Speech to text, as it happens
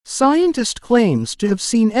scientist claims to have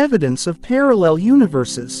seen evidence of parallel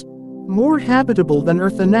universes, more habitable than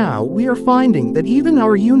Earth, and now we are finding that even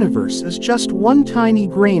our universe is just one tiny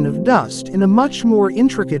grain of dust in a much more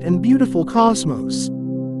intricate and beautiful cosmos.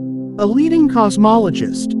 A leading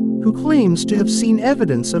cosmologist, who claims to have seen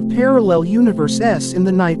evidence of parallel universes in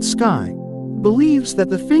the night sky, believes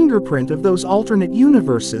that the fingerprint of those alternate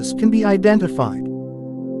universes can be identified.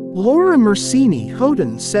 Laura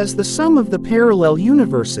Mersini-Houghton says the sum of the parallel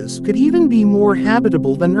universes could even be more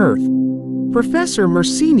habitable than Earth. Professor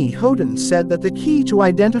Mersini-Houghton said that the key to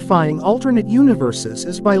identifying alternate universes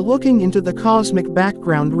is by looking into the cosmic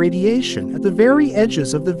background radiation at the very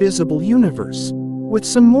edges of the visible universe, with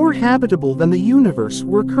some more habitable than the universe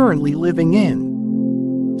we're currently living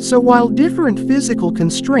in. So while different physical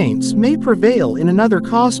constraints may prevail in another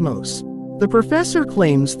cosmos, the professor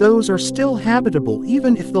claims those are still habitable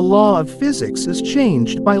even if the law of physics is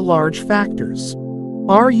changed by large factors.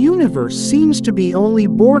 Our universe seems to be only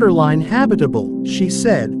borderline habitable, she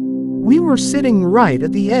said. We were sitting right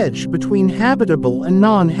at the edge between habitable and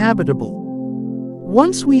non-habitable.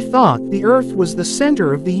 Once we thought the Earth was the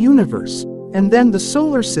center of the universe, and then the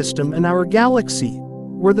solar system and our galaxy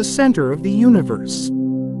were the center of the universe.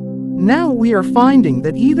 Now we are finding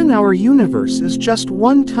that even our universe is just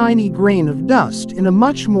one tiny grain of dust in a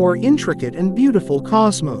much more intricate and beautiful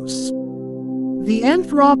cosmos. The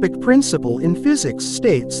anthropic principle in physics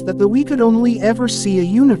states that we could only ever see a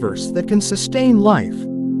universe that can sustain life.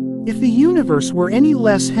 If the universe were any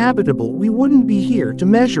less habitable, we wouldn't be here to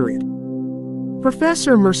measure it.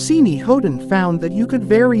 Professor Mersini-Houghton found that you could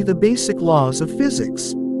vary the basic laws of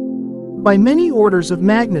physics by many orders of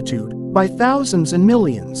magnitude, by thousands and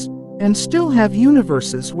millions, and still have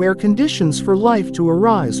universes where conditions for life to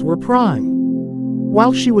arise were prime.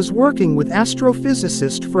 While she was working with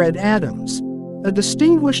astrophysicist Fred Adams, a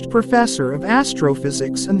distinguished professor of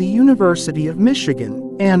astrophysics in the University of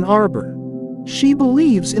Michigan, Ann Arbor, she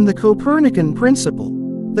believes in the Copernican principle,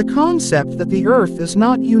 the concept that the Earth is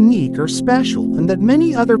not unique or special and that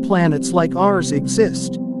many other planets like ours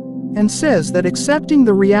exist, and says that accepting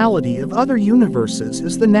the reality of other universes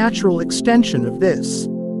is the natural extension of this.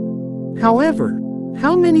 However,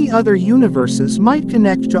 how many other universes might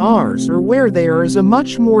connect to ours or where they are is a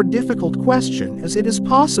much more difficult question, as it is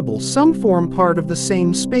possible some form part of the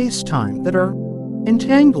same space-time that are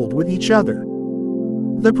entangled with each other.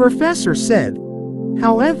 The professor said,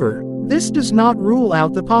 however, this does not rule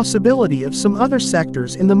out the possibility of some other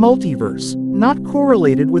sectors in the multiverse, not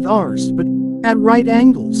correlated with ours but at right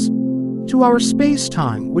angles to our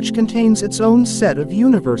space-time, which contains its own set of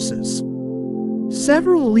universes.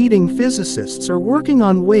 Several leading physicists are working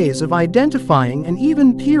on ways of identifying and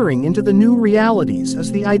even peering into the new realities,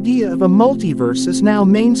 as the idea of a multiverse is now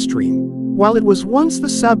mainstream, while it was once the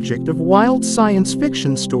subject of wild science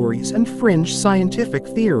fiction stories and fringe scientific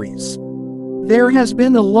theories. There has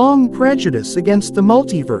been a long prejudice against the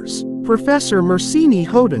multiverse, Professor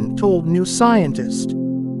Mersini-Houghton told New Scientist.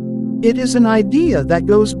 It is an idea that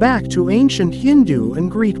goes back to ancient Hindu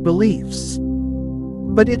and Greek beliefs.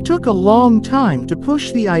 But it took a long time to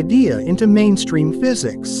push the idea into mainstream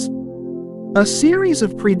physics. A series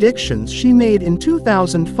of predictions she made in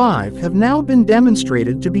 2005 have now been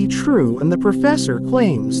demonstrated to be true, and the professor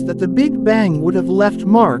claims that the Big Bang would have left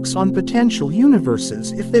marks on potential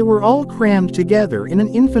universes if they were all crammed together in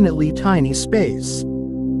an infinitely tiny space.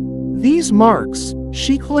 These marks,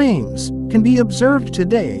 she claims, can be observed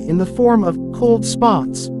today in the form of cold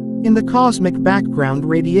spots in the cosmic background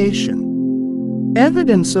radiation.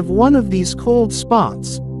 Evidence of one of these cold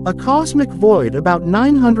spots, a cosmic void about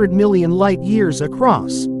 900 million light-years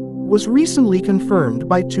across, was recently confirmed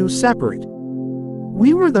by two separate.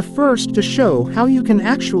 We were the first to show how you can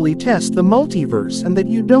actually test the multiverse and that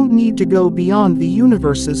you don't need to go beyond the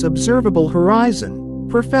universe's observable horizon,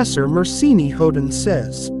 Professor Mersini-Houghton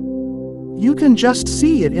says. You can just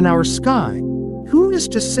see it in our sky. Who is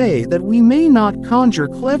to say that we may not conjure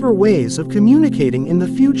clever ways of communicating in the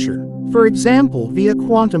future, for example via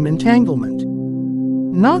quantum entanglement?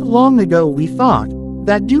 Not long ago we thought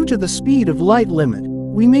that due to the speed of light limit,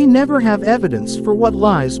 we may never have evidence for what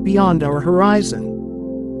lies beyond our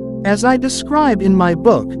horizon. As I describe in my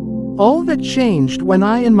book, all that changed when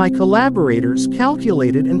I and my collaborators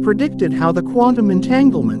calculated and predicted how the quantum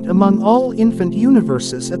entanglement among all infant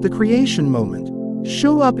universes at the creation moment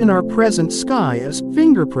show up in our present sky as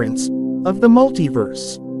fingerprints of the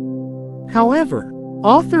multiverse. However,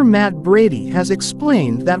 author Matt Brady has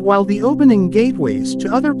explained that while the opening gateways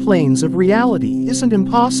to other planes of reality isn't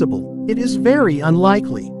impossible, it is very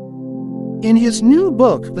unlikely. In his new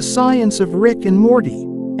book The Science of Rick and Morty,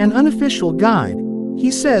 an unofficial guide, He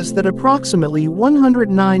says that approximately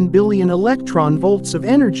 109 billion electron volts of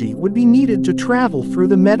energy would be needed to travel through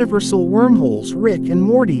the metaversal wormholes Rick and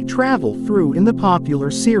Morty travel through in the popular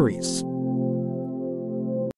series.